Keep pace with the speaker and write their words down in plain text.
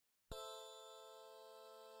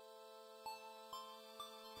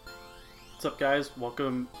What's up, guys?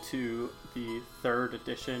 Welcome to the third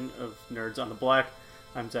edition of Nerds on the Black.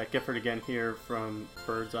 I'm Zach Gifford again here from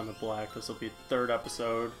Birds on the Black. This will be the third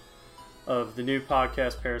episode of the new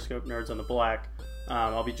podcast, Periscope Nerds on the Black.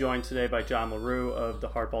 I'll be joined today by John LaRue of the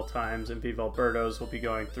Hardball Times and Viva Alberto's. We'll be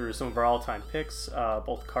going through some of our all-time picks,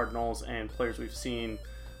 both Cardinals and players we've seen.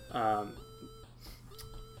 We'll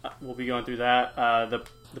be going through that.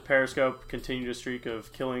 The Periscope continued a streak of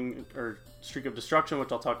streak of destruction,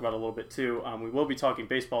 which I'll talk about a little bit too. We will be talking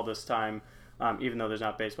baseball this time, even though there's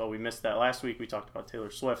not baseball. We missed that last week. We talked about Taylor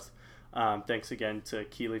Swift. Thanks again to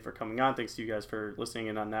Keeley for coming on. Thanks to you guys for listening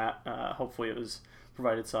in on that. Hopefully it was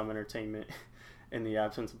provided some entertainment in the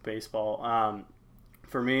absence of baseball.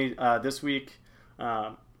 For me, this week,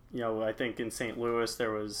 I think in St. Louis there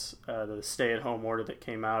was the stay-at-home order that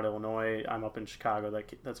came out. Illinois, I'm up in Chicago.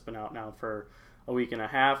 That's been out now for a week and a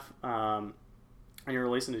half. And you're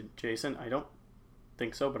releasing to Jason? I don't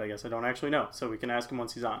think so, but I guess I don't actually know. So we can ask him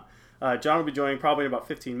once he's on. John will be joining probably in about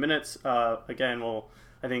 15 minutes. Again,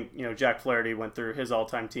 I think Jack Flaherty went through his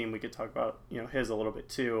all-time team. We could talk about his a little bit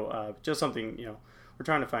too. Just something we're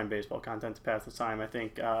trying to find baseball content to pass the time. I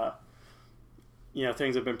think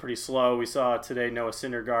things have been pretty slow. We saw today Noah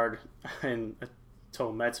Syndergaard in a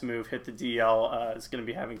total Mets move hit the DL. Is going to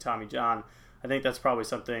be having Tommy John. I think that's probably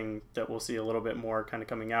something that we'll see a little bit more kind of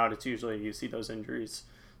coming out. It's usually you see those injuries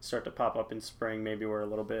start to pop up in spring. Maybe we're a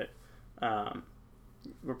little bit,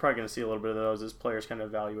 we're probably going to see a little bit of those as players kind of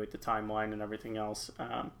evaluate the timeline and everything else.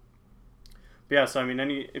 But yeah, so I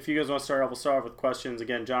mean, if you guys want to start off, we'll start off with questions.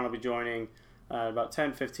 Again, John will be joining about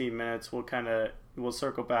 10-15 minutes. We'll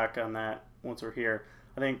circle back on that once we're here.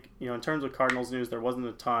 I think, in terms of Cardinals news, there wasn't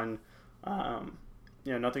a ton.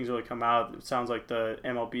 Nothing's really come out. It sounds like the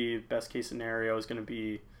MLB best case scenario is going to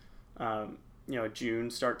be, a June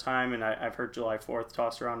start time, and I've heard July 4th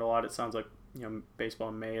tossed around a lot. It sounds like, baseball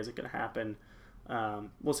in May isn't going to happen.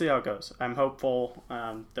 We'll see how it goes. I'm hopeful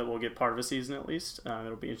that we'll get part of a season at least.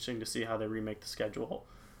 It'll be interesting to see how they remake the schedule.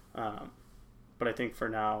 But I think for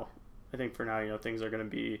now, things are going to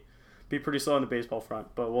be pretty slow on the baseball front.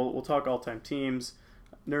 But we'll talk all-time teams.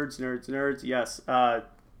 Nerds. Yes.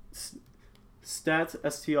 Stats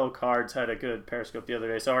STL Cards had a good Periscope the other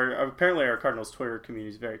day. So apparently our Cardinals Twitter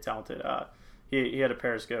community is very talented. He had a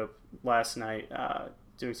Periscope last night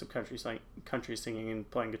doing some country singing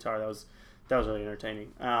and playing guitar. That was really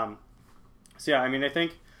entertaining. So yeah, I mean, I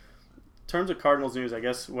think in terms of Cardinals news, I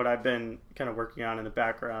guess what I've been kind of working on in the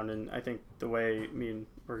background, and I think the way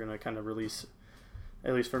we're going to kind of release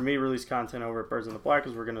content over at Birds on the Black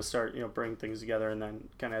is we're going to start, bring things together, and then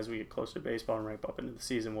kind of as we get closer to baseball and ramp up into the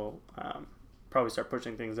season, we'll probably start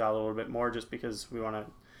pushing things out a little bit more just because we want to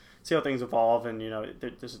see how things evolve, and,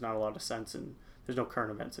 this is not a lot of sense, and there's no current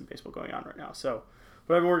events in baseball going on right now. So,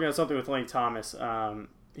 but I've been working on something with Lane Thomas.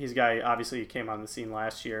 He's a guy, obviously, he came on the scene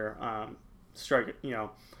last year. I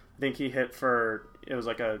think he hit it was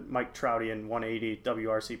like a Mike Troutian 180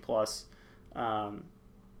 WRC plus.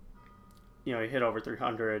 He hit over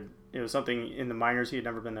 300. It was something in the minors. He had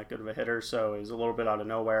never been that good of a hitter, so it was a little bit out of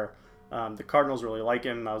nowhere. The Cardinals really like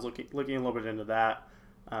him. I was looking a little bit into that.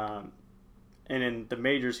 And in the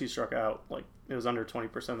majors, he struck out it was under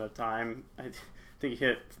 20% of the time. I think he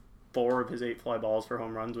hit 4 of his 8 fly balls for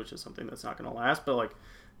home runs, which is something that's not going to last. But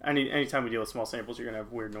anytime we deal with small samples, you're going to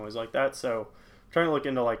have weird noise like that. So trying to look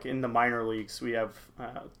into in the minor leagues, we have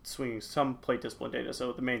some plate discipline data.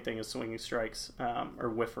 So the main thing is swinging strikes or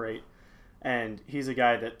whiff rate. And he's a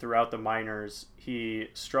guy that throughout the minors, he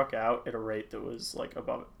struck out at a rate that was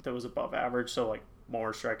above average. So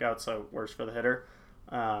more strikeouts, so worse for the hitter.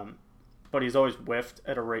 But he's always whiffed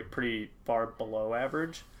at a rate pretty far below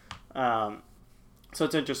average. So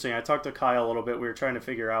it's interesting. I talked to Kyle a little bit. We were trying to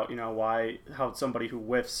figure out, how somebody who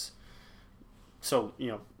whiffs so,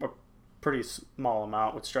 a pretty small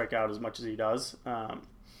amount would strike out as much as he does.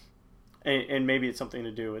 And maybe it's something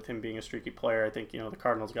to do with him being a streaky player. I think, the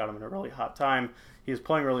Cardinals got him in a really hot time. He was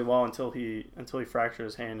playing really well until he fractured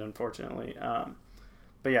his hand, unfortunately.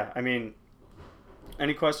 But yeah, I mean,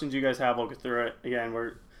 any questions you guys have, we'll get through it. Again,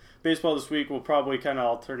 baseball this week, we'll probably kind of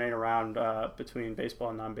alternate around between baseball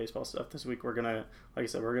and non-baseball stuff. This week we're going to, like I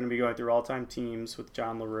said, we're going to be going through all-time teams with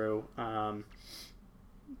John LaRue. But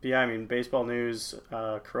yeah, I mean, baseball news,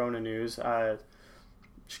 Corona news,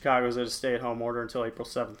 Chicago's at a stay-at-home order until April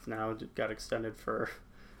 7th now. It got extended for,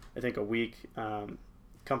 I think, a week.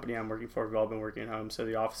 Company I'm working for, we've all been working at home, so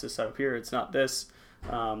the office is set up here. It's not this.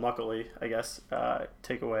 Luckily, I guess.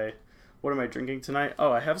 Takeaway. What am I drinking tonight?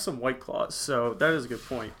 Oh, I have some White Claws, so that is a good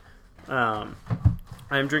point. I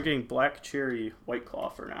am drinking Black Cherry White Claw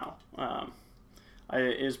for now.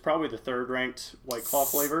 It is probably the third-ranked White Claw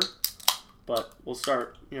flavor, but we'll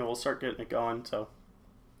start getting it going. So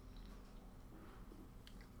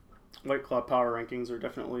White Claw power rankings are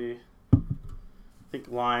definitely, I think,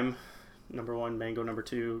 lime number 1, mango number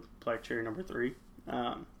 2, black cherry number 3.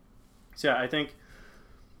 So yeah, I think,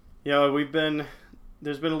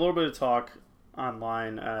 there's been a little bit of talk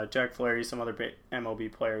online. Jack Flaherty, some other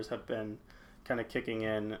MLB players have been kind of kicking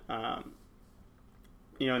in,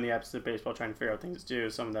 in the absence of baseball, trying to figure out things to do.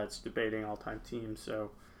 Some of that's debating all-time teams,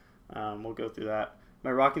 so we'll go through that. Am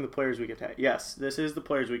I rocking the Players Weekend hat? Yes, this is the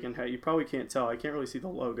Players Weekend hat. You probably can't tell. I can't really see the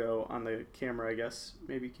logo on the camera, I guess.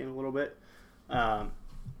 Maybe you can a little bit.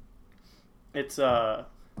 It's I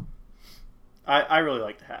really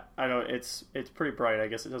like the hat. I know it's pretty bright. I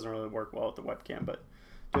guess it doesn't really work well with the webcam, but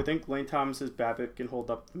do I think Lane Thomas's BABIP can hold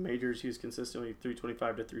up the majors? He's consistently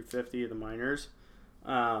 325 to 350 of the minors.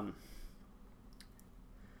 I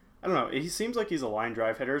don't know. He seems like he's a line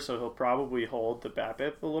drive hitter, so he'll probably hold the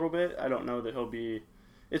BABIP a little bit. I don't know that he'll be.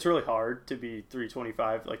 It's really hard to be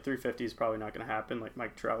 325. Like 350 is probably not going to happen. Like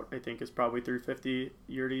Mike Trout, I think, is probably 350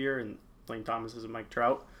 year to year, and Lane Thomas is a Mike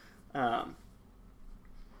Trout.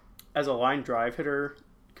 As a line drive hitter,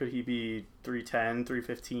 could he be 310,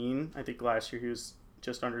 315? I think last year he was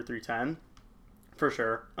just under 310, for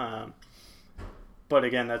sure. But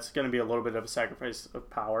again, that's going to be a little bit of a sacrifice of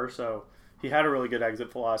power. So he had a really good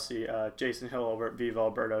exit velocity. Jason Hill over at Viva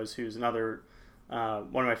Alberto's, who's another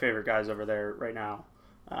one of my favorite guys over there right now,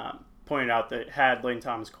 pointed out that had Lane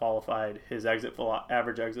Thomas qualified, his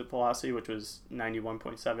average exit velocity, which was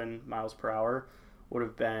 91.7 miles per hour, would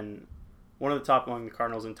have been one of the top among the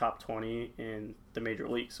Cardinals and top 20 in the major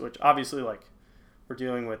leagues, which obviously, like, we're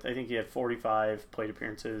dealing with. I think he had 45 plate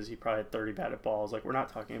appearances. He probably had 30 batted balls. Like, we're not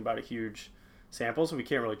talking about a huge sample, so we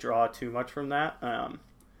can't really draw too much from that.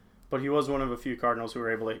 But he was one of a few Cardinals who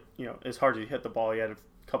were able to, it's hard to hit the ball. He had a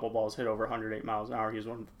couple balls hit over 108 miles an hour. He was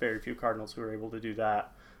one of the very few Cardinals who were able to do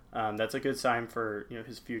that. That's a good sign for,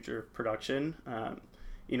 his future production.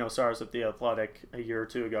 Sars of The Athletic a year or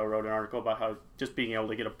two ago wrote an article about how just being able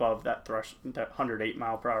to get above that 108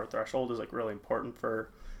 mile per hour threshold is like really important for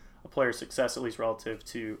a player's success, at least relative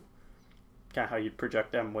to kind of how you'd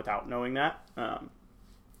project them without knowing that.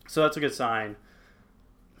 So that's a good sign.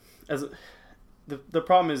 As the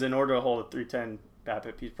problem is, in order to hold a 310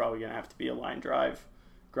 BABIP, he's probably going to have to be a line drive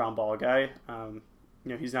ground ball guy.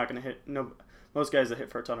 He's not going to hit. No, most guys that hit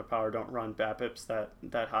for a ton of power don't run BABIPs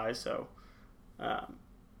that high. So.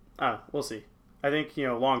 We'll see. I think,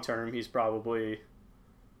 long term, he's probably,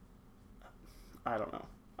 I don't know.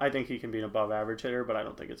 I think he can be an above average hitter, but I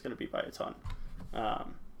don't think it's going to be by a ton. But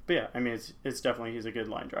yeah, I mean, it's definitely, he's a good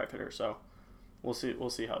line drive hitter. So we'll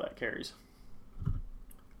see how that carries.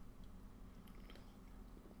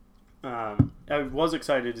 I was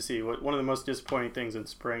excited to see one of the most disappointing things in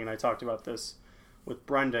spring, and I talked about this with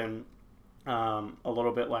Brendan a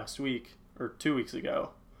little bit last week or 2 weeks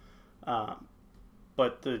ago.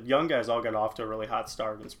 But the young guys all got off to a really hot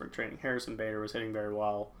start in spring training. Harrison Bader was hitting very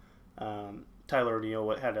well. Tyler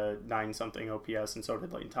O'Neill had a 9-something OPS, and so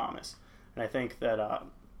did Lane Thomas. And I think that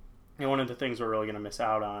one of the things we're really going to miss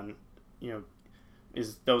out on,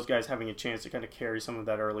 is those guys having a chance to kind of carry some of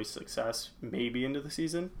that early success maybe into the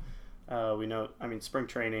season. We know, spring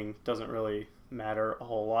training doesn't really matter a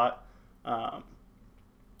whole lot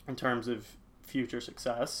in terms of future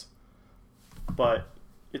success, but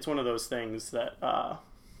it's one of those things that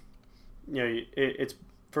it's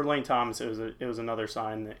for Lane Thomas. It was another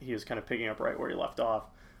sign that he was kind of picking up right where he left off.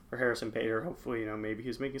 For Harrison Bader, hopefully, maybe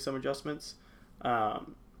he's making some adjustments.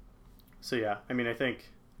 So yeah, I think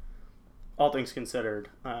all things considered,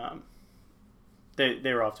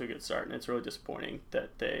 they were off to a good start, and it's really disappointing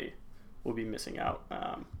that they will be missing out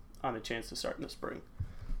on the chance to start in the spring.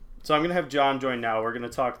 So I'm going to have John join now. We're going to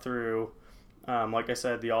talk through, like I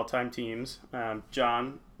said, the all-time teams.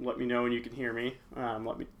 John, let me know when you can hear me.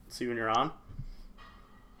 Let me see when you're on.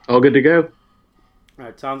 All good to go. All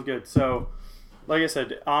right, sounds good. So, like I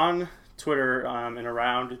said, on Twitter and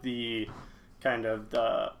around the kind of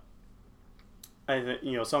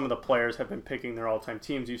some of the players have been picking their all-time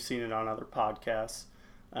teams. You've seen it on other podcasts.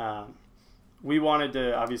 We wanted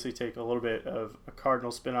to obviously take a little bit of a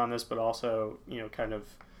Cardinal spin on this, but also, kind of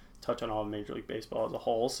touch on all of Major League Baseball as a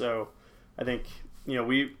whole. So I think,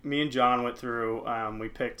 me and John went through, we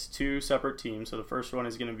picked 2 separate teams. So the first one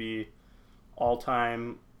is going to be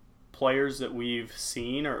all-time players that we've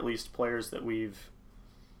seen, or at least players that we've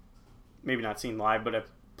maybe not seen live, but have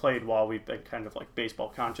played while we've been kind of like baseball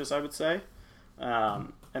conscious, I would say.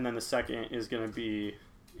 And then the second is going to be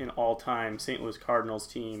an all-time St. Louis Cardinals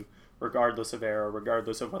team, regardless of era,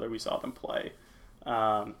 regardless of whether we saw them play.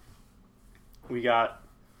 We got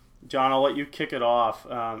John, I'll let you kick it off.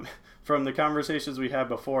 From the conversations we had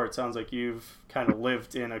before, it sounds like you've kind of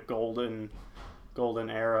lived in a golden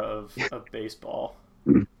era of baseball.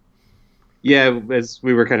 Yeah, as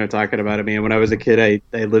we were kind of talking about it, man, when I was a kid,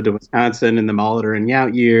 I lived in Wisconsin in the Molitor and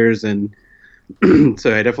Yount years, and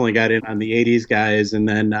so I definitely got in on the 80s guys. And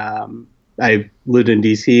then I lived in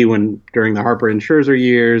D.C. during the Harper and Scherzer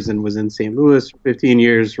years, and was in St. Louis for 15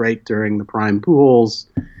 years, right during the prime Pujols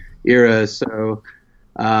era. So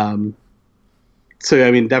I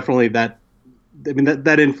mean, definitely that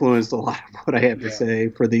influenced a lot of what I have to say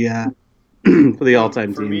for the for the all-time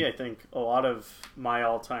team. For me, I think a lot of my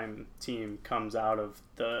all-time team comes out of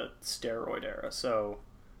the steroid era. So,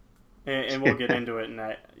 and we'll get into it. And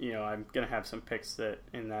I'm gonna have some picks that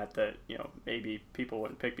maybe people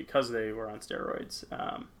wouldn't pick because they were on steroids,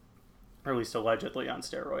 or at least allegedly on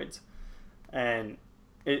steroids. And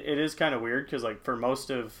it is kind of weird because for most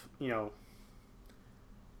of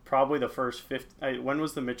probably the first when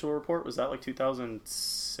was the Mitchell report? Was that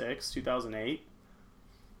 2006, 2008?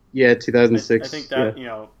 Yeah, 2006. I think that,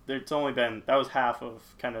 it's only been, that was half of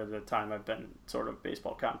kind of the time I've been sort of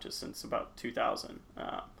baseball conscious, since about 2000.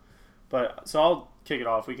 So I'll kick it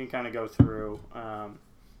off. We can kind of go through,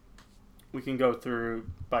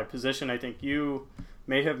 by position. I think you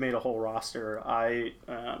may have made a whole roster. I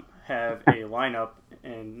have a lineup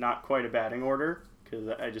and not quite a batting order, because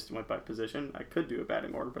I just went by position. I could do a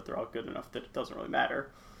batting order, but they're all good enough that it doesn't really matter.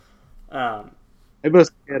 I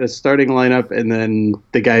mostly had a starting lineup, and then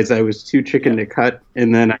the guys I was too chicken to cut,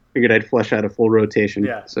 and then I figured I'd flesh out a full rotation.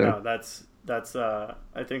 Yeah, so no, that's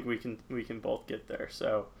I think we can both get there.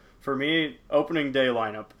 So for me, opening day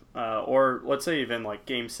lineup, or let's say even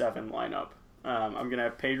Game 7 lineup, I'm gonna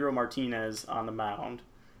have Pedro Martinez on the mound.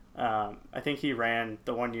 I think he ran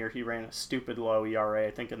a stupid low ERA.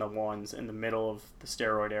 I think in the ones in the middle of the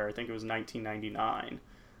steroid era. I think it was 1999.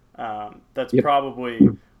 That's probably,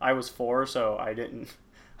 I was 4, so I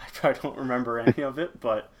probably don't remember any of it,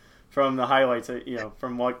 but from the highlights,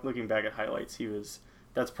 from looking back at highlights,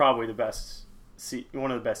 that's probably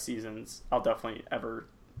one of the best seasons I'll definitely ever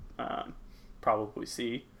probably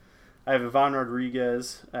see. I have Ivan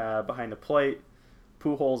Rodriguez behind the plate,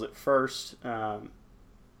 Pujols at first,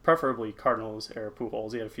 preferably Cardinals era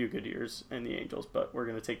Pujols. He had a few good years in the Angels, but we're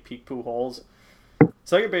going to take peak Pujols.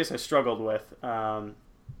 Second base I struggled with.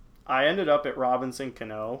 I ended up at Robinson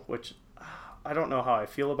Cano, which I don't know how I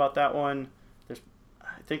feel about that one.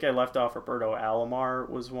 I think I left off Roberto Alomar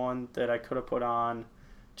was one that I could have put on.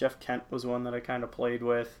 Jeff Kent was one that I kind of played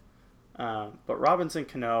with. But Robinson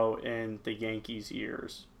Cano in the Yankees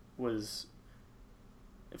years was,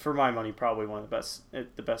 for my money, probably one of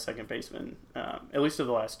the best second baseman, at least of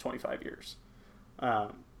the last 25 years.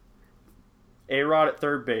 A-Rod at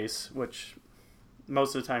third base, which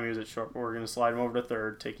most of the time he was at short, but we're going to slide him over to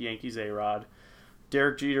third, take Yankees A-Rod.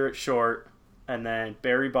 Derek Jeter at short, and then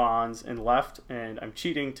Barry Bonds in left, and I'm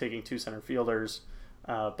cheating, taking 2 center fielders,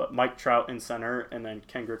 but Mike Trout in center, and then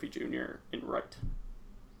Ken Griffey Jr. in right.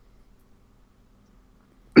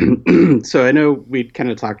 So I know we kind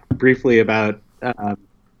of talked briefly about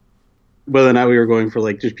whether or not we were going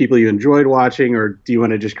for just people you enjoyed watching, or do you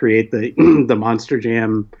want to just create the the Monster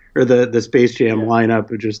Jam or the Space Jam lineup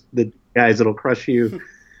of just the guys that'll crush you?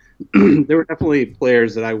 There were definitely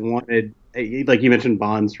players that I wanted, like you mentioned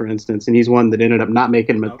Bonds, for instance, and he's one that ended up not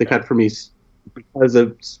making the cut for me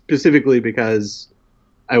specifically because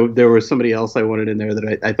there was somebody else I wanted in there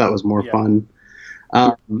that I thought was more fun.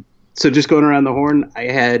 So just going around the horn, I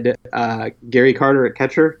had Gary Carter at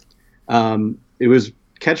catcher.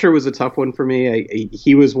 Catcher was a tough one for me.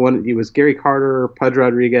 He was Gary Carter, Pudge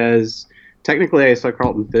Rodriguez. Technically, I saw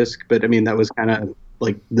Carlton Fisk, but I mean that was kind of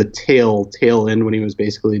like the tail end when he was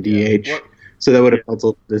basically a DH. So that would have felt a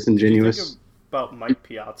little disingenuous. Did you think about Mike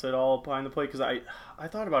Piazza at all behind the plate? Because I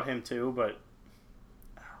thought about him too, but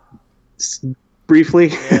briefly.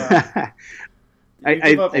 Yeah.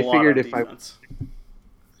 I figured if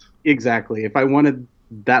I wanted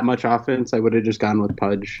that much offense, I would have just gone with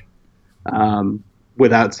Pudge,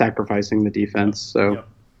 without sacrificing the defense. So,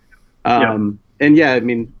 and yeah, I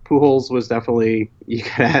mean, Pujols was definitely, you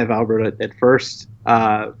gotta have Albert at first.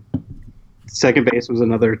 Second base was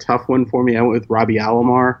another tough one for me. I went with Robbie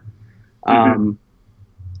Alomar.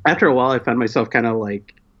 After a while, I found myself kind of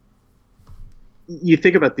you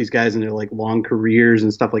think about these guys and their long careers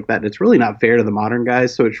and stuff like that, and it's really not fair to the modern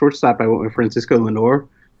guys. So at shortstop, I went with Francisco Lindor,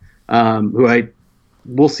 who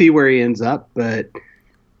we'll see where he ends up, but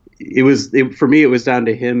for me, it was down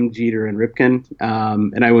to him, Jeter, and Ripken,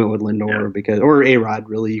 and I went with Lindor or A-Rod.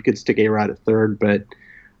 Really, you could stick A-Rod at third, but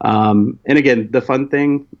And again, the fun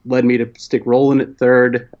thing led me to stick Roland at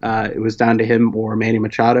third. It was down to him or Manny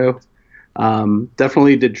Machado.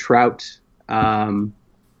 Definitely did Trout.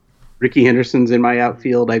 Ricky Henderson's in my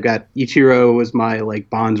outfield. I've got Ichiro was my like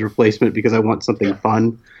Bonds replacement because I want something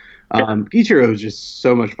fun. Ichiro is just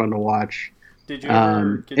so much fun to watch. Did you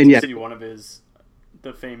ever get to see one of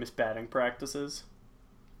the famous batting practices?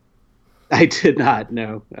 I did not.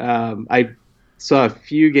 No. I saw a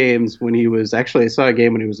few games when he was I saw a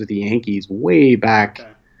game when he was with the Yankees way back,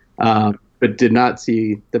 but did not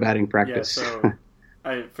see the batting practice. Yeah,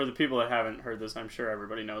 so for the people that haven't heard this, I'm sure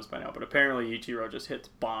everybody knows by now, but apparently Ichiro just hits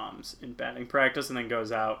bombs in batting practice and then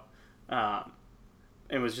goes out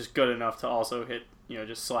and was just good enough to also hit,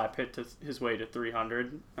 just slap hit his way to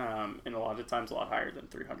 300, and a lot of times a lot higher than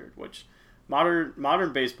 300, which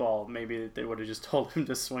modern baseball, maybe they would have just told him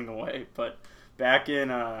to swing away, but back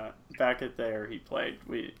at there he played,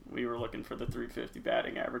 we were looking for the 350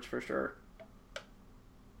 batting average for sure.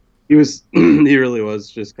 He really was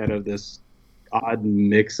just kind of this odd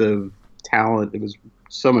mix of talent. It was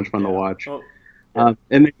so much fun to watch. Well,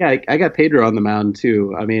 and I got Pedro on the mound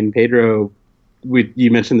too. I mean, Pedro,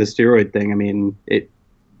 you mentioned the steroid thing. I mean,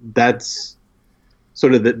 that's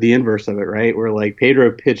sort of the inverse of it, right? Where like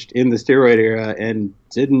Pedro pitched in the steroid era and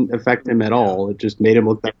didn't affect him at all. It just made him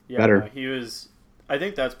look better. No, he was. I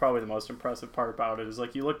think that's probably the most impressive part about it is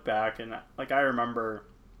like you look back and like I remember,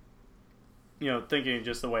 thinking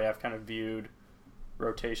just the way I've kind of viewed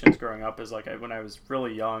rotations growing up is like when I was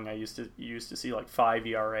really young, I used to see like 5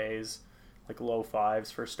 ERAs, like low fives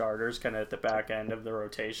for starters, kind of at the back end of the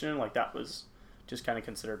rotation. Like that was just kind of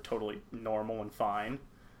considered totally normal and fine.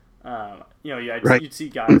 You'd see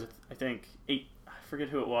guys with, I think 8. I forget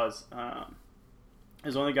who it was. It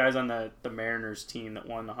was one of the guys on the Mariners team that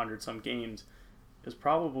won 100-some games. It was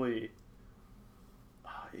probably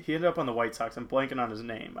he ended up on the White Sox. I'm blanking on his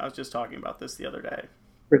name. I was just talking about this the other day.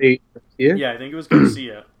 Yeah, I think it was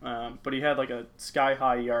Garcia. But he had like a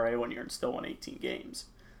sky-high ERA one year and still won 18 games.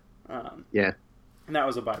 And that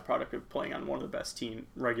was a byproduct of playing on one of the best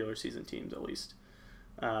regular season teams, at least.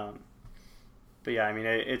 But yeah, I mean,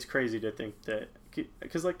 it's crazy to think that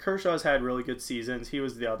because like Kershaw's had really good seasons. He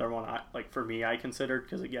was the other one for me I considered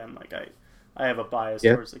because again, like I have a bias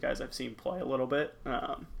towards the guys I've seen play a little bit.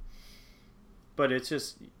 But it's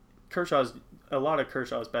just a lot of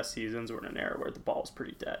Kershaw's best seasons were in an era where the ball was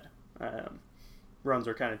pretty dead. Runs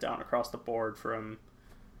were kind of down across the board from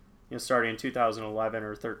starting in 2011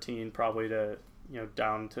 or 13 probably to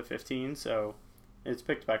down to 15. So it's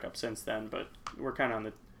picked back up since then, but we're kind of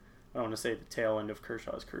on I don't want to say the tail end of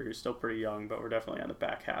Kershaw's career. He's still pretty young, but we're definitely on the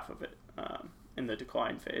back half of it in the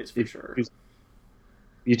decline phase for sure.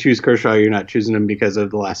 You choose Kershaw, you're not choosing him because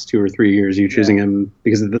of the last 2 or 3 years. You're choosing him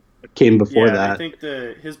because of what came before that. I think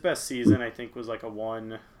his best season, was like a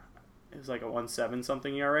 1.7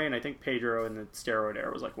 something ERA, and I think Pedro in the steroid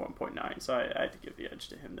era was like 1.9. So I had to give the edge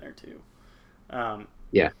to him there too. But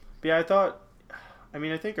yeah, I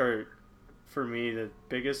think for me, the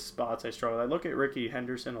biggest spots I struggled. I look at Ricky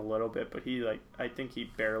Henderson a little bit, but I think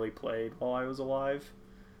he barely played while I was alive.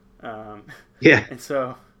 And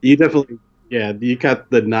so you definitely, you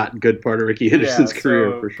got the not good part of Ricky Henderson's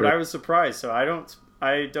career for sure. But I was surprised. So I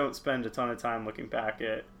don't spend a ton of time looking back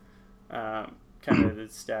at kind of the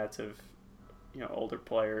stats of older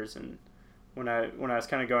players, and when I was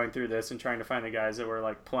kind of going through this and trying to find the guys that were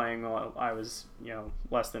like playing while I was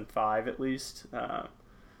less than 5 at least.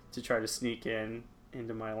 To try to sneak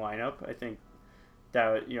into my lineup. I think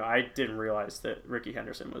that I didn't realize that Ricky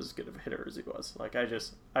Henderson was as good of a hitter as he was. Like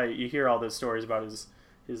you hear all those stories about his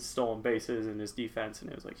stolen bases and his defense,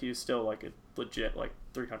 and it was like he was still like a legit like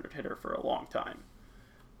 300 hitter for a long time.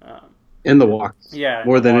 In the walks,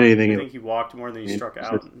 more than anything. I think he walked more than he struck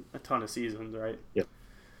out in a ton of seasons, right? Yep.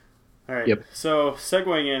 All right. Yep. So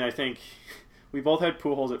segueing in, I think we both had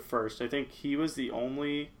Pujols at first. I think he was the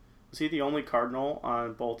only. Was he the only Cardinal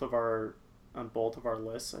on both of our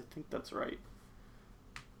lists? I think that's right.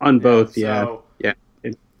 On both, so, yeah.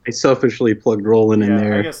 I selfishly plugged Roland in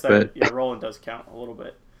there. I guess Roland does count a little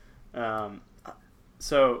bit.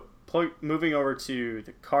 So moving over to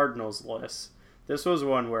the Cardinals list, this was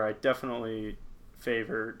one where I definitely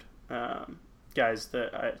favored guys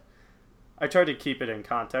that I tried to keep it in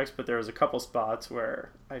context, but there was a couple spots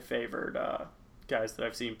where I favored guys that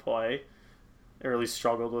I've seen play. Or at least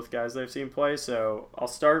struggled with guys that I've seen play. So I'll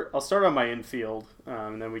start on my infield,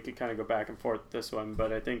 and then we could kind of go back and forth with this one.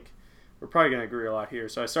 But I think we're probably going to agree a lot here.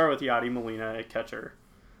 So I start with Yadi Molina at catcher,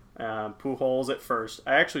 Pujols at first.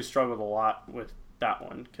 I actually struggled a lot with that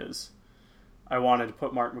one because I wanted to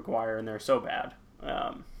put Mark McGwire in there so bad.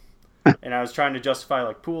 And I was trying to justify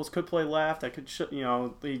like Pools could play left. I could,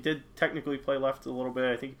 he did technically play left a little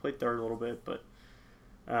bit. I think he played third a little bit, but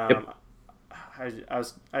Yep.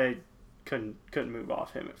 I couldn't move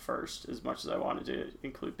off him at first as much as I wanted to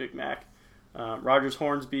include Big Mac. Rogers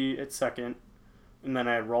Hornsby at second, and then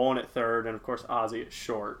I had Roland at third, and of course Ozzy at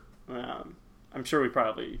short. I'm sure we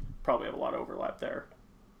probably have a lot of overlap there.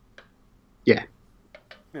 Yeah.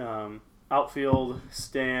 Outfield,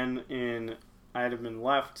 Stan I had him in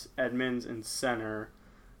left, Edmonds in center,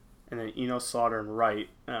 and then Eno Slaughter in right.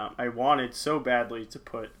 I wanted so badly to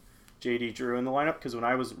put JD Drew in the lineup because when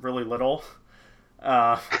I was really little,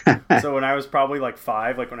 so when I was probably like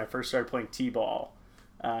 5, like when I first started playing T-ball,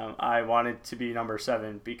 I wanted to be number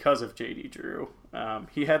 7 because of JD Drew.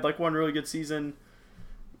 He had like one really good season,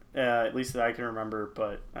 at least that I can remember,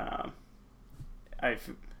 but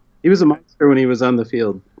he was a monster when he was on the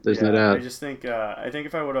field. There's no doubt. I just think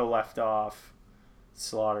if I would have left off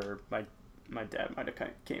Slaughter, my dad might have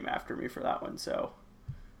came after me for that one. So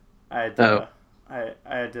I had to, I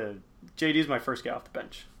had to. JD's my first guy off the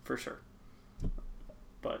bench for sure,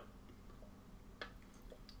 but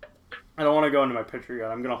I don't want to go into my pitcher yet.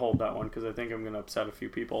 I'm gonna hold that one because I think I'm gonna upset a few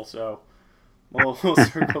people. So we'll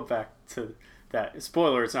circle back to that.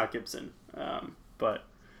 Spoiler: it's not Gibson. But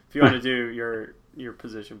if you want to do your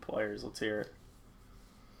position players, let's hear it.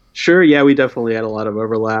 Sure, yeah, we definitely had a lot of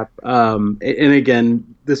overlap. And again,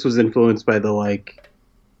 this was influenced by the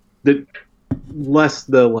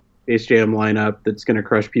Space Jam lineup that's going to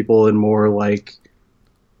crush people, and more like,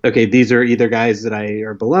 okay, these are either guys that I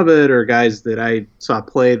are beloved or guys that I saw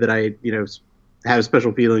play that I have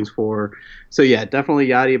special feelings for. So yeah, definitely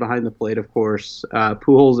Yachty behind the plate, of course.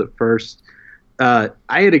 Pujols at first. I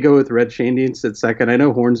had to go with Red Shandians at second. I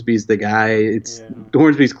know Hornsby's the guy.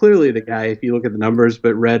 Hornsby's clearly the guy if you look at the numbers,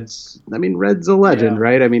 but Red's a legend,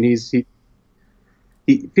 right? I mean, he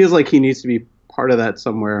feels like he needs to be part of that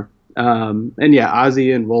somewhere. And yeah,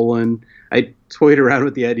 Ozzy and Roland. I toyed around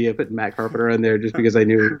with the idea of putting Matt Carpenter in there just because I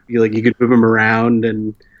knew you could move him around,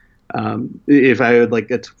 and if I had like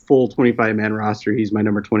a full 25-man roster, he's my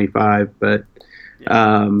number 25. But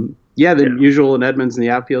usual and Edmonds in the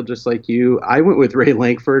outfield, just like you. I went with Ray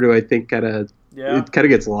Lankford, who I think it kind of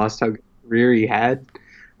gets lost how good a career he had.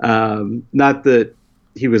 Not that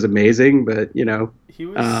he was amazing, but he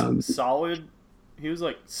was solid. He was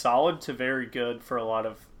like solid to very good for a lot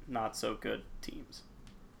of not so good teams,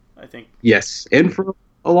 I think. Yes, and for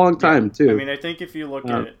a long time too. I mean, I think if you look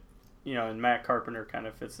at and Matt Carpenter kind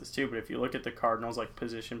of fits this too. But if you look at the Cardinals, like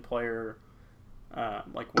position player,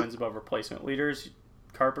 like wins above replacement leaders,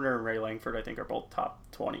 Carpenter and Ray Lankford, I think, are both top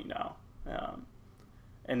 20 now.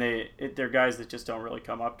 And they're guys that just don't really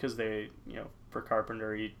come up because they, for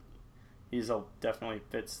Carpenter, he's definitely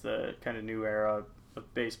fits the kind of new era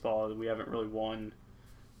of baseball. We haven't really won.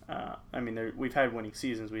 We've had winning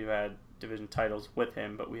seasons. We've had division titles with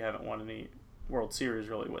him, but we haven't won any World Series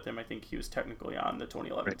really with him. I think he was technically on the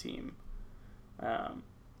 2011 team.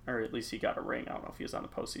 Or at least he got a ring. I don't know if he was on the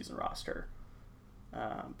postseason roster.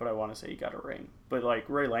 But I want to say he got a ring. But like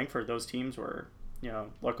Ray Lankford, those teams were,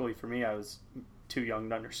 luckily for me, I was too young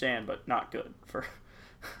to understand, but not good for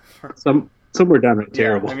some were downright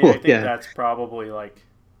terrible. I think that's probably like,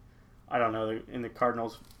 I don't know, in the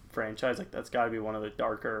Cardinals franchise, like that's got to be one of the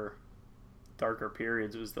darker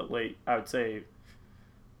periods. It was I would say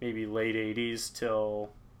maybe late 80s till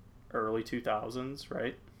early 2000s,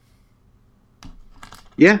 right?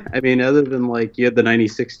 Yeah, I mean, other than like you had the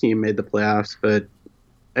 96 team made the playoffs, but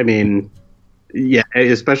I mean, yeah,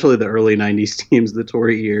 especially the early 90s teams, the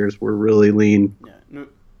Torrey years were really lean. Yeah.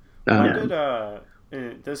 When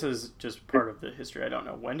did, this is just part of the history, I don't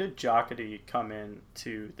know, when did Jocketty come in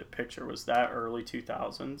to the picture? Was that early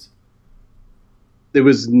 2000s? It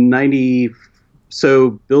was 90.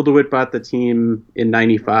 So Bill DeWitt bought the team in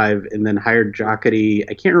 95 and then hired Jocketty.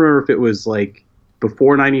 I can't remember if it was like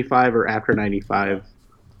before 95 or after 95.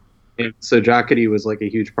 And so Jocketty was like a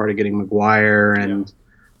huge part of getting McGuire, and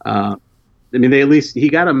he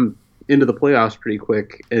got him into the playoffs pretty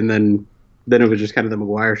quick, and then it was just kind of the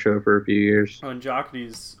McGuire show for a few years. And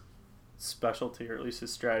Jocketty's specialty, or at least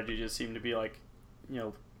his strategy, just seemed to be like,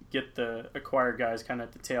 get the acquired guys kind of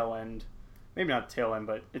at the tail end. Maybe not the tail end,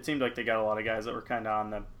 but it seemed like they got a lot of guys that were kind of on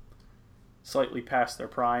the slightly past their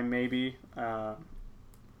prime, maybe. But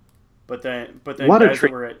then guys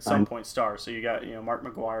that were at some point stars. So you got, Mark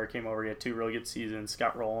McGuire came over. He had 2 really good seasons.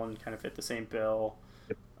 Scott Rowland kind of fit the same bill.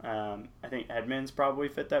 I think Edmonds probably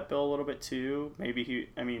fit that bill a little bit too. Maybe he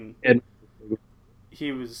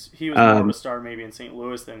was more of a star maybe in St.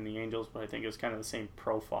 Louis than in the Angels, but I think it was kind of the same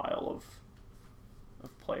profile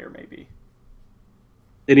of player maybe.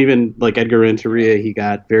 and even like Edgar Renteria, he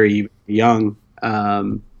got very young,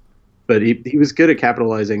 but he was good at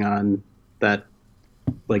capitalizing on that,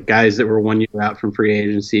 like guys that were 1 year out from free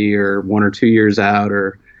agency or 1 or 2 years out,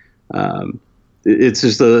 or um, it's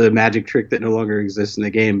just a magic trick that no longer exists in the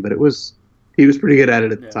game. But he was pretty good at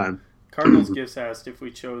it at the Yeah. time. Cardinals Gifts asked if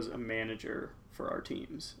we chose a manager for our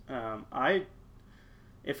teams. I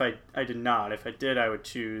did not. If I did, I would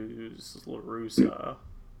choose La Russa,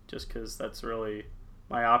 just because that's really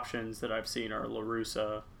my options that I've seen are La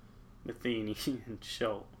Russa, Matheny, and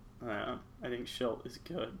Schilt. I think Schilt is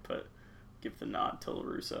good, but give the nod to La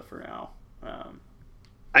Russa for now.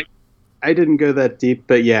 I I didn't go that deep,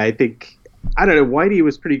 but yeah, I think I don't know. Whitey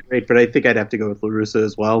was pretty great, but I think I'd have to go with La Russa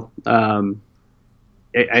as well.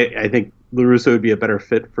 I think La Russa would be a better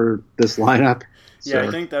fit for this lineup. Yeah, So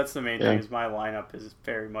I think that's the main yeah. thing. Is my lineup is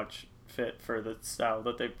very much fit for the style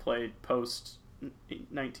that they played post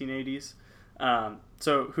 1980s.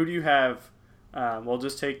 So who do you have? We'll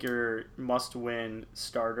just take your must-win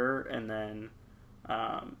starter, and then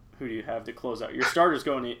who do you have to close out? Your starter's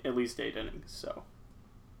going at least 8 innings. So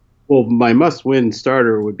Well, my must-win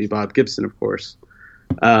starter would be Bob Gibson, of course.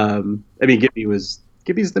 I mean, Gibby's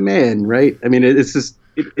the man, right? I mean, it's just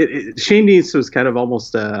Shane Deans was kind of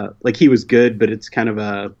almost like he was good, but it's kind of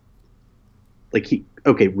a like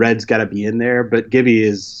Red's got to be in there, but Gibby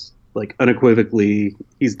is like unequivocally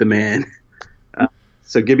he's the man.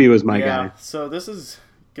 So Gibby was my guy. So this is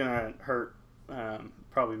gonna hurt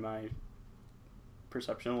probably my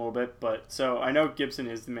perception a little bit, but so I know Gibson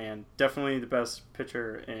is the man, definitely the best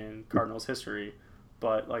pitcher in Cardinals history.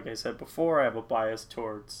 But like I said before, I have a bias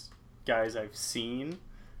towards guys I've seen,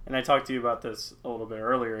 and I talked to you about this a little bit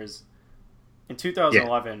earlier. Is in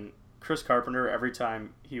 2011, Chris Carpenter, every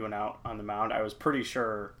time he went out on the mound, I was pretty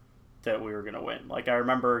sure that we were going to win. Like, I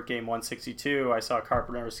remember game 162, I saw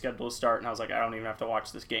Carpenter was scheduled to start, and I was like, I don't even have to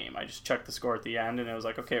watch this game. I just checked the score at the end, and it was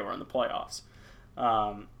like, okay, we're in the playoffs.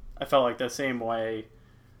 I felt like the same way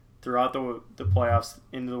throughout the playoffs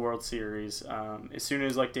into the World Series. As soon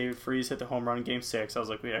as, like, David Freese hit the home run in Game 6, I was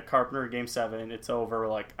like, we had Carpenter in Game 7, it's over.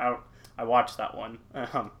 Like, I watched that one.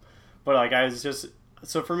 But, like, I was just...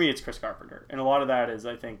 So, for me, it's Chris Carpenter. And a lot of that is,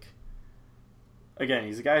 I think... Again,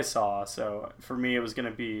 he's a guy I saw, so for me, it was going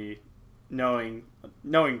to be knowing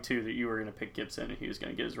too that you were going to pick Gibson and he was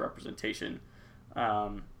going to get his representation.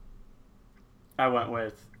 I went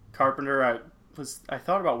with Carpenter. I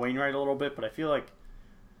thought about Wainwright a little bit, but I feel like,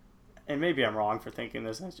 and maybe I'm wrong for thinking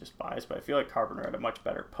this, and it's just biased, but I feel like Carpenter had a much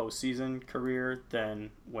better postseason career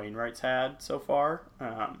than Wainwright's had so far.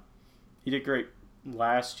 He did great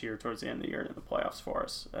last year towards the end of the year in the playoffs for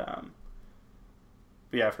us.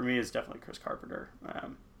 But yeah, for me, it's definitely Chris Carpenter.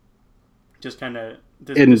 Just kind of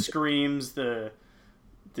the screams, the.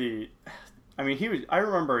 I mean, he was. I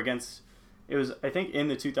remember against. It was, I think, in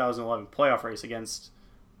the 2011 playoff race against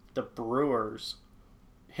the Brewers.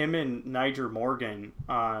 Him and Niger Morgan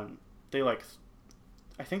they like,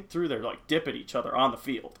 I think threw their like dip at each other on the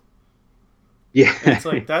field. Yeah, and it's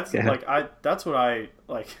like that's yeah. like that's what I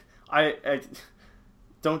like. I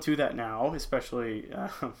don't do that now, especially.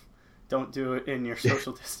 Don't do it in your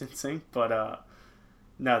social distancing, but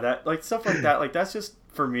no, that like stuff like that, like that's just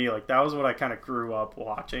for me, like that was what I kind of grew up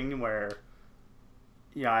watching. Where,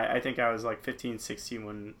 yeah, I think I was like 15, 16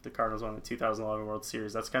 when the Cardinals won the 2011 World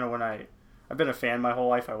Series. That's kind of when I've been a fan my whole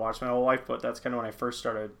life. I watched my whole life, but that's kind of when I first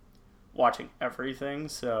started watching everything.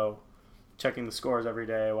 So, checking the scores every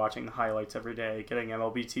day, watching the highlights every day, getting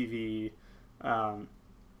MLB TV, and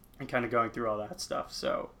kind of going through all that stuff.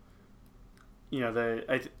 So. You know,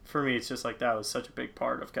 for me, it's just like that was such a big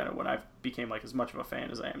part of kind of when I became like as much of a fan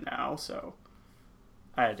as I am now. So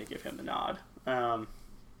I had to give him the nod.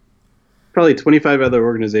 Probably 25 other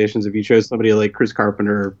organizations. If you chose somebody like Chris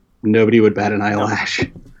Carpenter, nobody would bat an eyelash.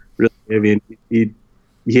 Really, I mean, he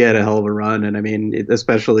had a hell of a run, and I mean,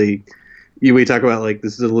 especially we talk about like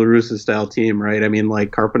this is a La Russa style team, right? I mean,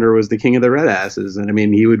 like Carpenter was the king of the red asses, and I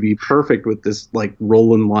mean, he would be perfect with this like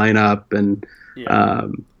rolling lineup and. Yeah.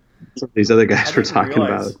 Some of these other guys we're talking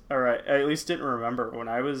about. All right, I at least didn't remember when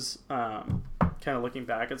I was kind of looking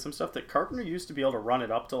back at some stuff that Carpenter used to be able to run it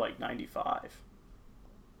up to like 95.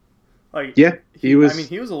 Like, yeah, he was. I mean,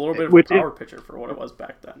 he was a little bit of a power pitcher for what it was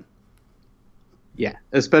back then. Yeah,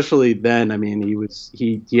 especially then. I mean,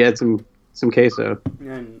 he had some queso.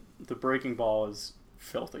 And the breaking ball is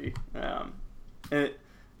filthy. I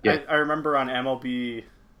remember on MLB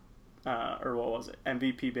or what was it,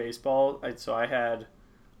 MVP Baseball. I had.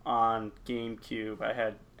 On GameCube, I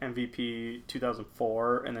had MVP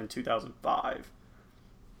 2004 and then 2005.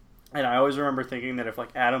 And I always remember thinking that if like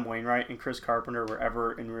Adam Wainwright and Chris Carpenter were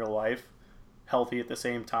ever in real life, healthy at the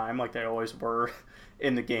same time, like they always were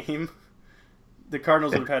in the game, the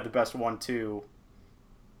Cardinals would have had the best 1-2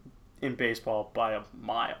 in baseball by a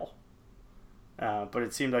mile. But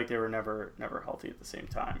it seemed like they were never healthy at the same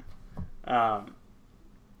time.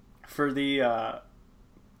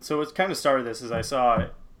 So what kind of started this is I saw,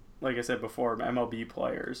 like I said before, MLB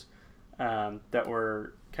players that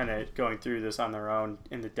were kind of going through this on their own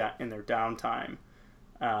in their downtime.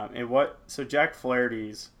 So Jack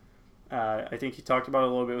Flaherty's, I think he talked about it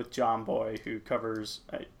a little bit with John Boy, who covers,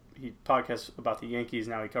 he podcasts about the Yankees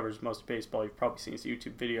now. He covers most of baseball. You've probably seen his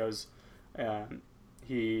YouTube videos.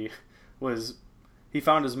 He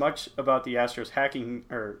found as much about the Astros hacking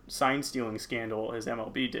or sign stealing scandal as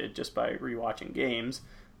MLB did just by rewatching games.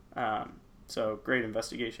 So great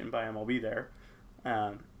investigation by MLB there.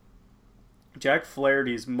 Jack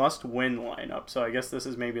Flaherty's must-win lineup. So I guess this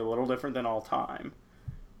is maybe a little different than all time,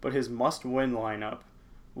 but his must-win lineup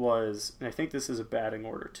was, and I think this is a batting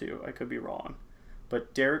order too. I could be wrong,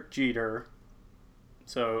 but Derek Jeter.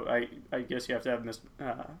 So I guess you have to have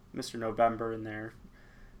Mr. November in there.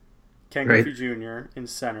 Ken Griffey Jr. in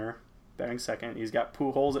center, batting second. He's got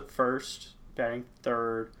Pujols at first, batting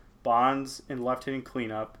third. Bonds in left-hitting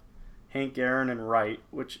cleanup. Hank Aaron in right,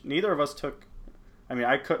 which neither of us took. I mean,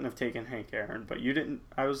 I couldn't have taken Hank Aaron, but you didn't.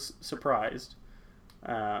 I was surprised.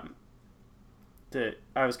 That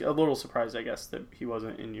I was a little surprised, I guess, that he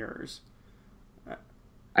wasn't in yours.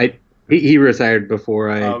 He retired before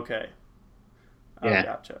I. Oh, okay. Yeah.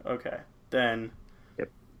 Gotcha. Okay. Then Yep.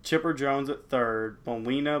 Chipper Jones at third,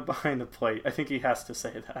 Molina behind the plate. I think he has to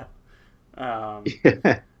say that.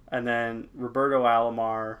 And then Roberto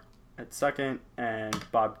Alomar at second and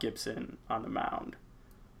Bob Gibson on the mound.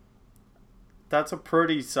 That's a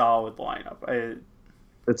pretty solid lineup.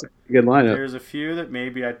 That's a good lineup. There's a few that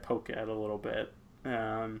maybe I'd poke at a little bit.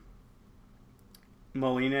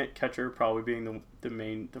 Molina at catcher probably being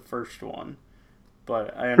the first one,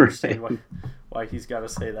 but I understand why he's got to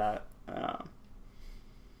say that.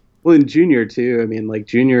 Well, in Junior too. I mean, like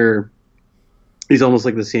Junior, he's almost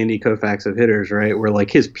like the Sandy Koufax of hitters, right? Where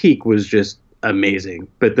like his peak was just amazing,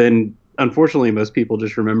 but then unfortunately most people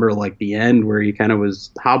just remember like the end where he kind of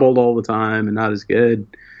was hobbled all the time and not as good.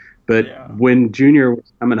 But when Junior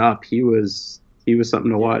was coming up, he was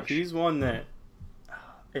something to watch. He's one that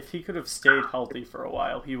if he could have stayed healthy for a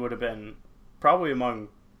while, he would have been probably among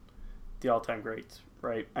the all-time greats,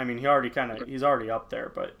 right? I mean, he's already up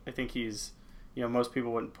there, but I think he's, most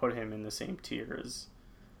people wouldn't put him in the same tier as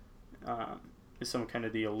some kind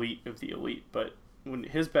of the elite of the elite. But when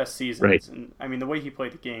his best seasons, right. And I mean, the way he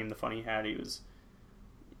played the game, the fun he had, he was,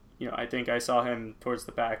 I think I saw him towards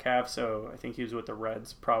the back half, so I think he was with the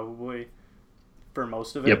Reds probably for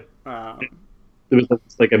most of it. Yep. It was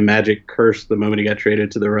like a magic curse the moment he got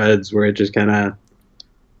traded to the Reds, where it just kind of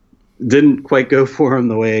didn't quite go for him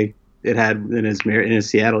the way it had in his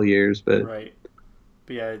Seattle years. But right.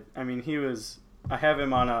 But yeah, I mean, I have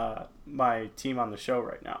him on my team on the show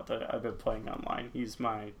right now that I've been playing online. He's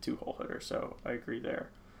my 2-hole hitter, so I agree there.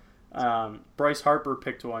 Bryce Harper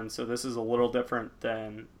picked one, so this is a little different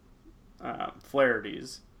than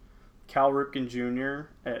Flaherty's. Cal Ripken Jr.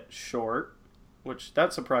 at short, which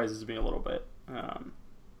that surprises me a little bit.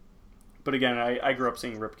 But again, I grew up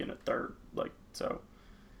seeing Ripken at third, so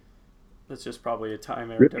that's just probably a time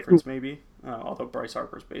era difference maybe. Although Bryce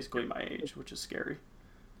Harper's basically my age, which is scary.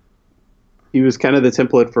 He was kind of the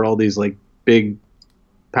template for all these like big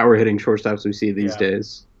power hitting shortstops we see these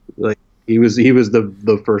days. Like he was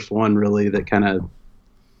the first one really that kind of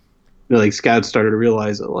like scouts started to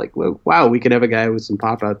realize that like, wow, we could have a guy with some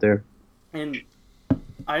pop out there. And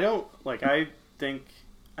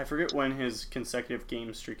I forget when his consecutive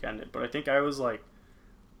game streak ended, but I think I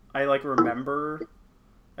remember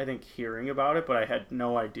hearing about it, but I had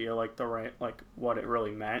no idea what it really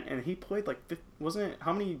meant. And he played wasn't it,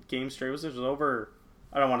 how many games straight was it? It was over,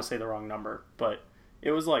 I don't want to say the wrong number, but it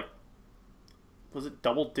was was it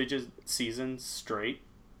double-digit seasons straight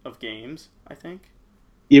of games, I think?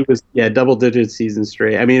 It was, double-digit seasons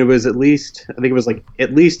straight. I mean, it was at least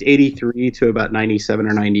 83 to about 97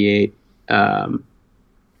 or 98,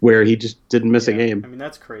 where he just didn't miss a game. I mean,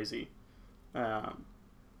 that's crazy.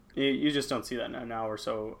 You just don't see that now. We're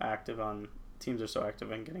so active teams are so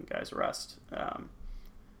active in getting guys rest.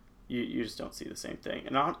 You just don't see the same thing.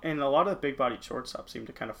 And a lot of the big-bodied shortstops seem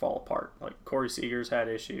to kind of fall apart. Like Corey Seager's had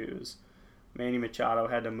issues. Manny Machado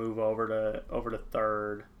had to move over to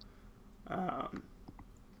third.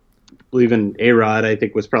 Even A-Rod, I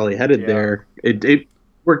think, was probably headed there. It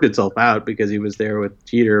worked itself out because he was there with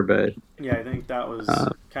Jeter, but yeah, I think that was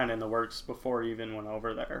kind of in the works before he even went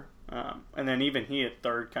over there. And then even he at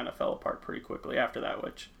third kind of fell apart pretty quickly after that,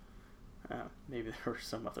 which maybe there were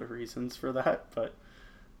some other reasons for that, but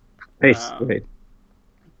Nice. Right.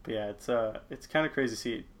 but yeah, it's kind of crazy to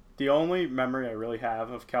see. The only memory I really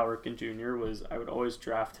have of Cal Ripken Jr. was I would always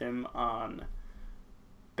draft him on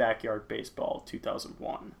Backyard Baseball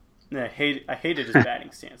 2001. And I hated his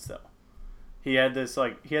batting stance though. He had this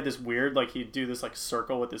weird like he'd do this like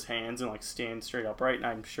circle with his hands and like stand straight upright, and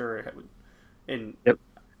I'm sure it would. And Yep.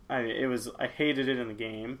 I hated it in the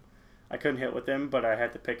game. I couldn't hit with him, but I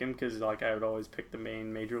had to pick him because like I would always pick the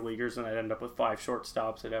main major leaguers, and I'd end up with 5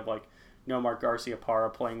 shortstops. I'd have like Nomar Garcia Parra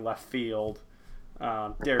playing left field.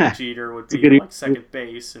 Derek Jeter would be like second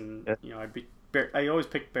base, and I always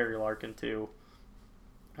picked Barry Larkin too,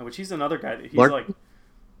 which he's another guy that he's like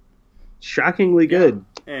shockingly good,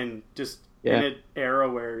 and just in an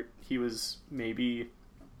era where he was maybe,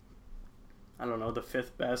 I don't know, the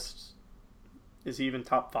 5th best. Is he even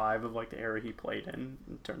top 5 of like the era he played in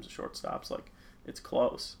terms of shortstops? Like, it's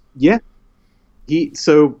close. Yeah.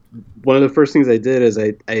 So one of the first things I did is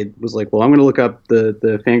I was like, well, I'm going to look up the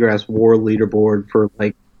Fangraphs WAR leaderboard for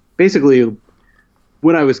like basically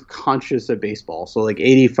when I was conscious of baseball. So like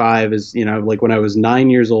 85 is, like when I was 9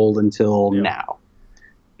 years old until now.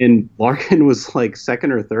 And Larkin was like 2nd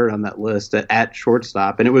or 3rd on that list at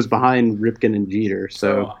shortstop, and it was behind Ripken and Jeter.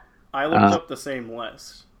 So I looked up the same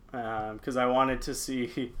list because I wanted to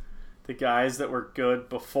see the guys that were good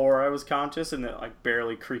before I was conscious and that like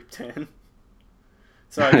barely creeped in.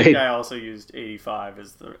 So I think I also used 85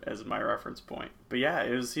 as my reference point. But yeah,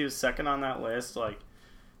 he was 2nd on that list. Like,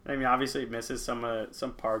 I mean, obviously it misses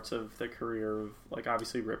some parts of the career of like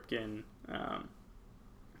obviously Ripken.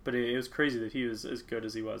 But it was crazy that he was as good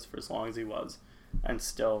as he was for as long as he was, and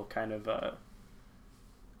still kind of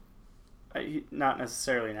not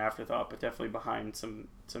necessarily an afterthought, but definitely behind some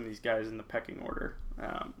of these guys in the pecking order.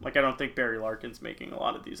 Like I don't think Barry Larkin's making a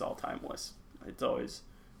lot of these all-time lists. It's always,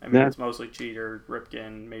 it's mostly Jeter,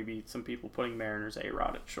 Ripken, maybe some people putting Mariners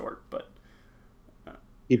A-Rod at short, but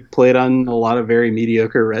he played on a lot of very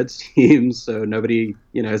mediocre Reds teams, so nobody,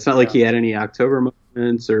 it's not like he had any October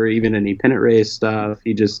moments or even any pennant race stuff.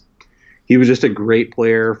 He was just a great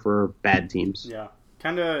player for bad teams. Yeah,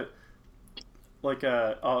 kind of like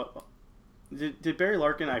did Barry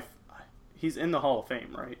Larkin? He's in the Hall of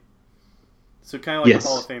Fame, right? So kind of like the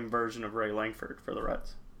Hall of Fame version of Ray Langford for the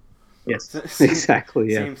Reds. Yes,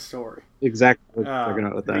 exactly. Yeah, same story. Exactly. Talking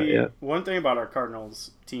about with that. Yeah. One thing about our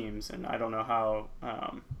Cardinals teams, and I don't know how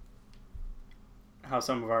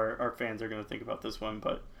some of our fans are going to think about this one,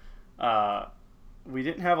 but we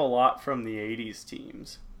didn't have a lot from the '80s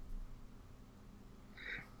teams.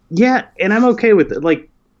 Yeah, and I'm okay with it. Like,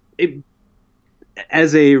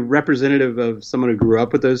 as a representative of someone who grew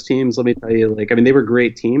up with those teams, let me tell you, like, I mean, they were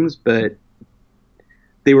great teams, but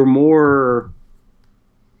they were more.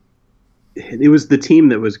 It was the team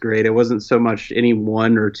that was great. It wasn't so much any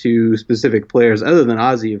one or two specific players, other than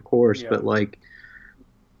Ozzie, of course. Yeah. But look,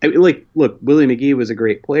 Willie McGee was a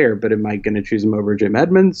great player, but am I going to choose him over Jim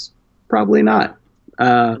Edmonds? Probably not.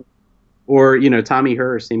 Or Tommy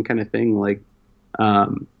Herr, same kind of thing. Like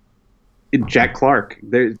Jack Clark.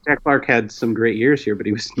 Jack Clark had some great years here, but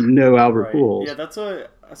he was no Albert Pujols. Yeah, that's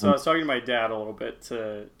what. So I was talking to my dad a little bit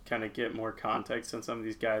to kind of get more context on some of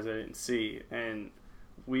these guys I didn't see, and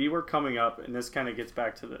we were coming up, and this kind of gets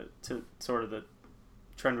back to sort of the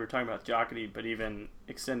trend we were talking about Jocketty, but even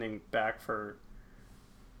extending back for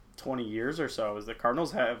 20 years or so, is the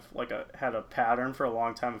Cardinals have had a pattern for a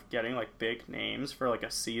long time of getting like big names for like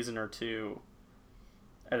a season or two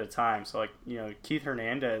at a time. So Keith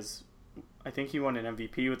Hernandez, I think he won an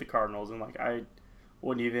MVP with the Cardinals, and like I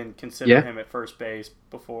wouldn't even consider him at first base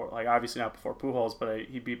before, like obviously not before Pujols, but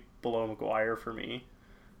he'd be below McGwire for me.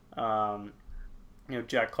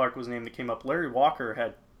 Jack Clark was a name that came up. Larry Walker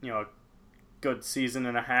had, a good season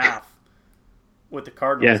and a half with the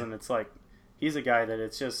Cardinals, and it's like he's a guy that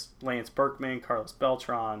it's just Lance Berkman, Carlos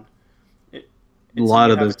Beltran. A lot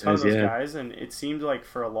of those guys, and it seemed like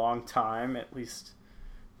for a long time, at least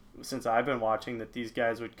since I've been watching, that these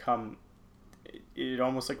guys would come. It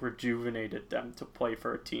almost like rejuvenated them to play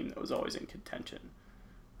for a team that was always in contention.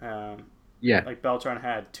 Like Beltran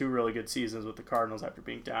had 2 really good seasons with the Cardinals after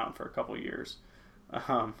being down for a couple of years.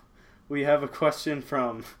 We have a question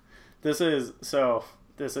from this is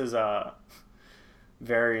a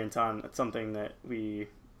variant on something that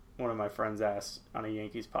one of my friends asked on a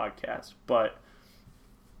Yankees podcast. But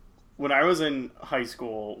when I was in high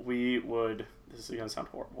school, this is going to sound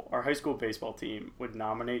horrible, our high school baseball team would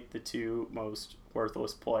nominate the 2 most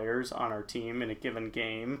worthless players on our team in a given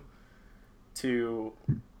game to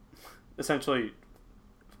essentially,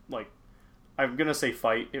 like, I'm going to say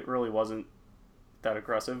fight. It really wasn't that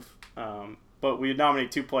aggressive. but we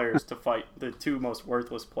nominate 2 players to fight, the 2 most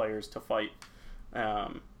worthless players to fight.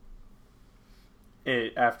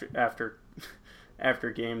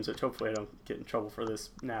 After games, which hopefully I don't get in trouble for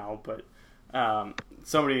this now, but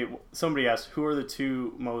somebody asked, who are the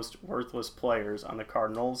 2 most worthless players on the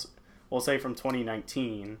Cardinals, we'll say from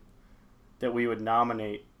 2019, that we would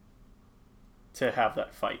nominate to have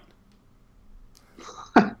that fight?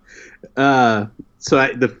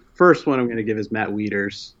 The first one I'm going to give is Matt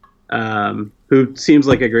Wieters, who seems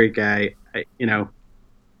like a great guy.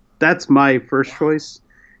 That's my first choice.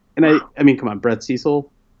 And I mean, come on, Brett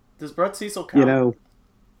Cecil. Does Brett Cecil count?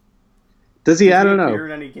 Does he? I don't know. Appear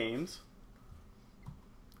in any games?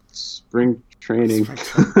 Spring training.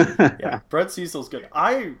 Yeah, Brett Cecil's good.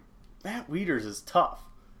 Matt Wieters is tough.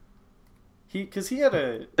 Because he had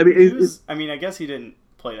a. I guess he didn't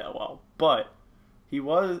play that well, but he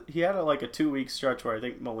had a 2-week stretch where I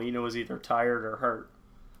think Molina was either tired or hurt.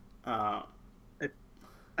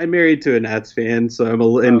 I'm married to a Nats fan, so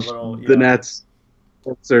the Nats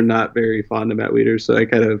are not very fond of Matt Wieters, so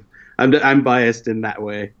I'm biased in that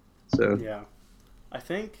way. So yeah, I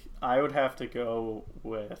think I would have to go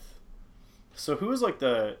with. So who is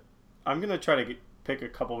I'm gonna try to pick a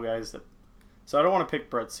couple guys that. So I don't want to pick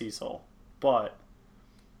Brett Cecil, but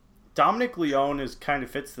Dominic Leone kind of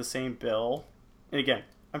fits the same bill. And again,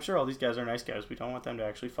 I'm sure all these guys are nice guys. We don't want them to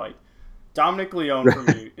actually fight. Dominic Leone for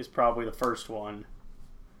me is probably the first one.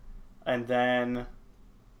 And then,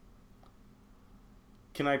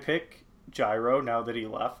 can I pick Gyro now that he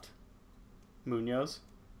left Munoz?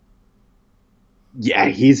 Yeah,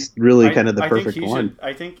 he's really kind of the perfect one.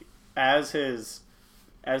 I think as his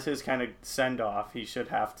kind of send off, he should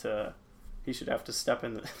have to step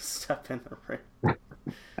in the ring.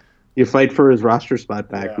 You fight for his roster spot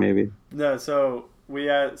back, maybe. No, so we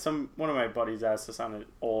had one of my buddies asked us on an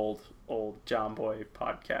old John Boy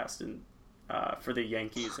podcast and for the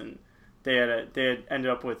Yankees, and they had ended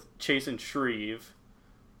up with Chasen Shreve,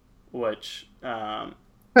 which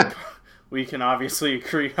we can obviously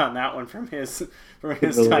agree on that one from his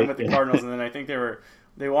time at the Cardinals, and then I think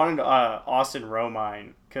they wanted Austin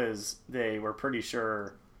Romine because they were pretty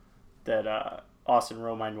sure that Austin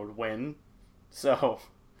Romine would win, so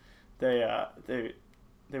they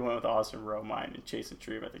went with Austin Romine, and Chasen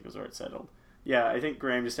Shreve I think was where it settled. Yeah, I think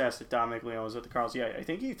Graham just asked if Dominic Leone was with the Cardinals. Yeah, I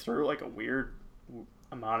think he threw a weird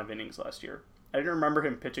amount of innings last year. I didn't remember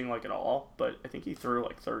him pitching at all, but I think he threw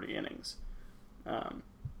 30 innings.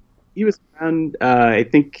 He was around. I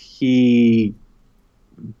think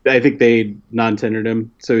they non-tendered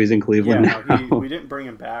him, so he's in Cleveland now. We didn't bring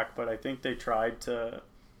him back, but I think they tried to.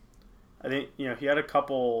 I think he had a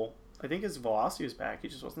couple. I think his velocity was back. He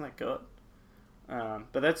just wasn't that good.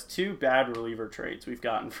 But that's 2 bad reliever trades we've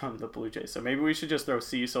gotten from the Blue Jays. So maybe we should just throw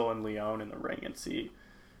Cecil and Leone in the ring and see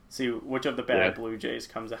which of the bad Blue Jays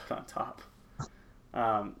comes out on top.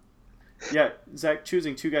 Zach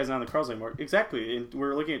choosing 2 guys on the Cardinals anymore. Exactly. And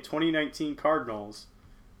we're looking at 2019 Cardinals,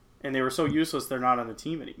 and they were so useless they're not on the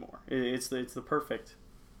team anymore. It's the perfect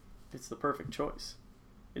choice.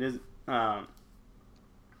 It is. But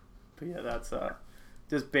yeah, that's.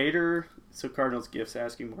 Does Bader? So Cardinals Gifts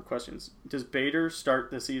asking more questions. Does Bader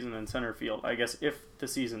start the season in center field? I guess if the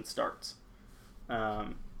season starts.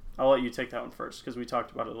 I'll let you take that one first because we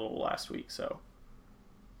talked about it a little last week. So.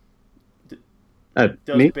 Does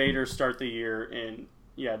me? Bader start the year in?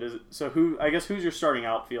 Yeah. Who's your starting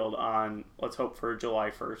outfield on? Let's hope for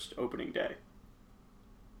July 1st opening day.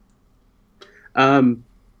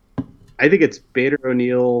 I think it's Bader,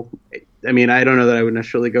 O'Neill. I mean, I don't know that I would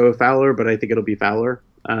necessarily go with Fowler, but I think it'll be Fowler.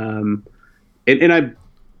 And I'm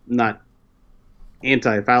not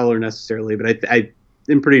anti-Fowler necessarily, but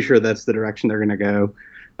I'm pretty sure that's the direction they're going to go.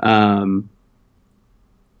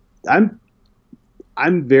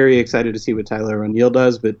 I'm very excited to see what Tyler O'Neill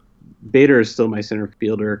does, but Bader is still my center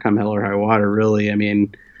fielder come hell or high water, really. I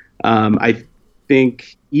mean, I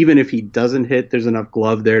think even if he doesn't hit, there's enough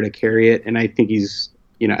glove there to carry it, and I think he's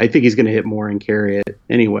going to hit more and carry it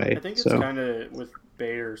anyway. I think it's kind of with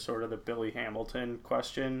Bader sort of the Billy Hamilton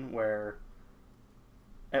question, where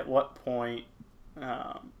at what point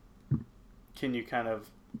can you kind of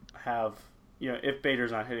have, if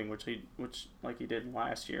Bader's not hitting, which he did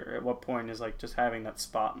last year, at what point is just having that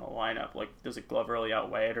spot in the lineup, does a glove really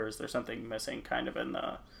outweigh it, or is there something missing kind of in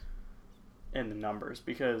the numbers?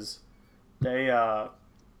 Because they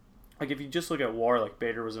if you just look at WAR,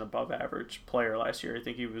 Bader was an above average player last year. I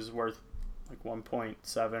think he was worth 1.7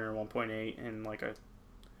 or 1.8 in a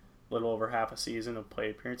little over half a season of play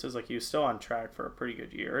appearances. He was still on track for a pretty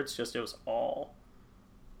good year. It's just it was all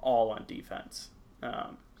on defense.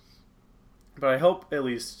 But I hope at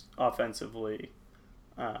least offensively,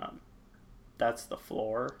 that's the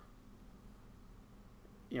floor,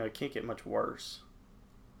 it can't get much worse.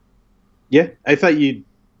 Yeah, I thought you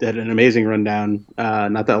did an amazing rundown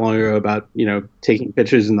not that long ago about taking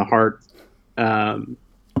pitches in the heart. That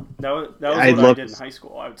was I'd what I love did in to. high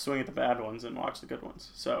school. I would swing at the bad ones and watch the good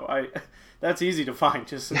ones. So that's easy to find.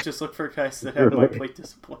 Just look for guys that have like plate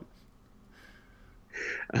discipline.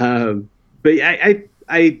 Um, but I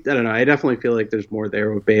don't know. I definitely feel like there's more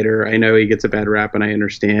there with Bader. I know he gets a bad rap, and I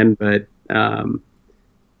understand, but I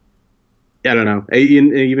don't know.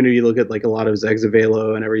 Even if you look at like a lot of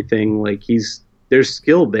Zexavelo and everything, like there's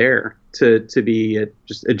skill there to be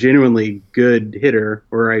just a genuinely good hitter,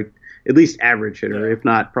 or at least average hitter, Yeah. if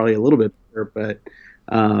not probably a little bit better. But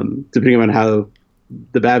depending on how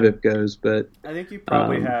the BABIP goes, but I think you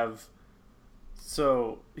probably have.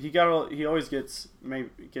 So he always gets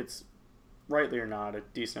rightly or not a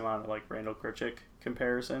decent amount of like Randall Grichuk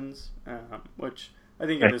comparisons, which I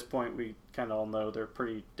think at this point we kind of all know they're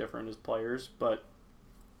pretty different as players, but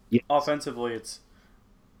yes. offensively it's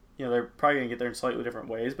they're probably gonna get there in slightly different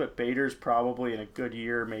ways. But Bader's probably in a good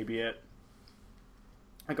year maybe at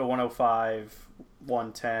like a 105,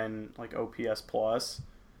 110 like OPS plus,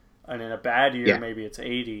 and in a bad year maybe it's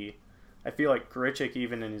 80. I feel like Grichuk,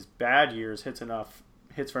 even in his bad years, hits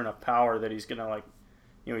for enough power that he's gonna like,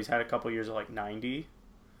 he's had a couple years at like 90,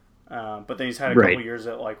 but then he's had a couple years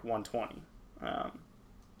at like 120.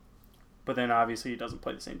 But then obviously he doesn't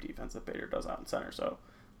play the same defense that Bader does out in center, so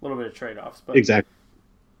a little bit of trade offs. But exactly.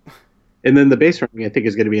 And then the base running, I think,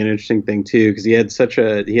 is going to be an interesting thing too, because he had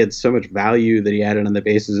so much value that he added on the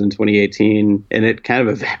bases in 2018, and it kind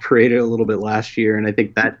of evaporated a little bit last year. And I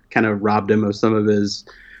think that kind of robbed him of some of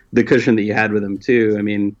the cushion that you had with him too. I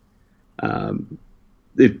mean,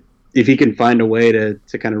 if he can find a way to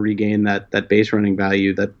kind of regain that base running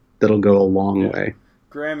value, that'll go a long way.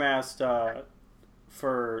 Graham asked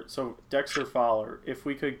so Dexter Fowler, if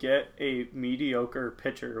we could get a mediocre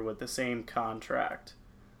pitcher with the same contract,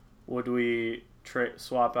 would we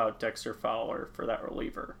swap out Dexter Fowler for that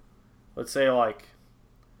reliever? Let's say like,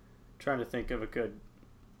 trying to think of a good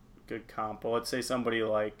comp. But let's say somebody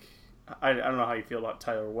like, I don't know how you feel about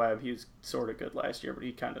Tyler Webb. He was sort of good last year, but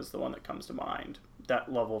he kind of is the one that comes to mind.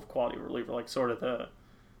 That level of quality reliever, like sort of the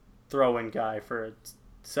throw-in guy for a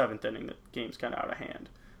seventh inning that game's kind of out of hand.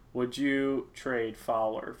 Would you trade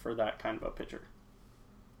Fowler for that kind of a pitcher?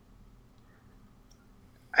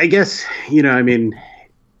 I guess, I mean,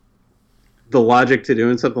 the logic to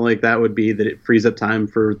doing something like that would be that it frees up time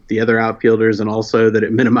for the other outfielders, and also that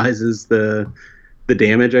it minimizes the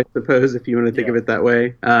damage, I suppose, if you want to think of it that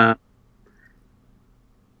way.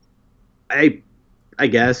 I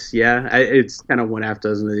guess, yeah. It's kind of one half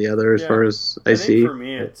dozen of the other as far as I see. For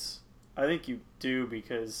me, I think you do,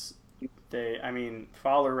 because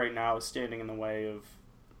Fowler right now is standing in the way of,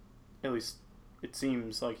 at least it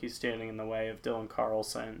seems like he's standing in the way of Dylan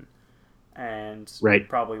Carlson and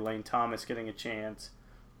probably Lane Thomas getting a chance.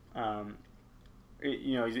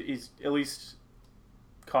 He's at least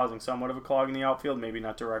causing somewhat of a clog in the outfield, maybe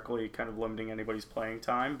not directly kind of limiting anybody's playing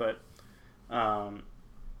time, but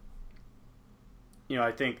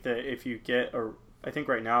I think that if you I think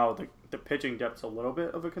right now the pitching depth's a little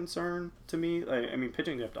bit of a concern to me. I mean,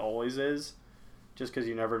 pitching depth always is, just because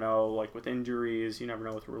you never know, like with injuries, you never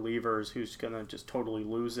know with relievers who's going to just totally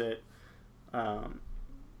lose it.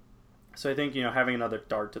 So I think, having another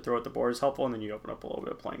dart to throw at the board is helpful, and then you open up a little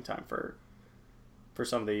bit of playing time for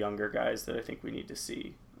some of the younger guys that I think we need to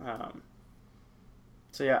see.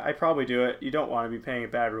 So yeah, I probably do it. You don't want to be paying a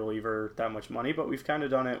bad reliever that much money, but we've kind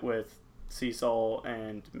of done it with Cecil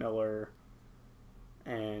and Miller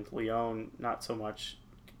and Leone, not so much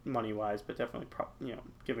money-wise, but definitely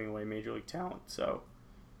giving away major league talent. So,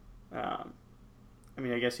 I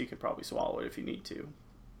guess you could probably swallow it if you need to,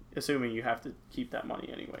 assuming you have to keep that money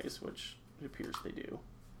anyways, which it appears they do.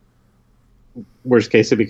 Worst case, it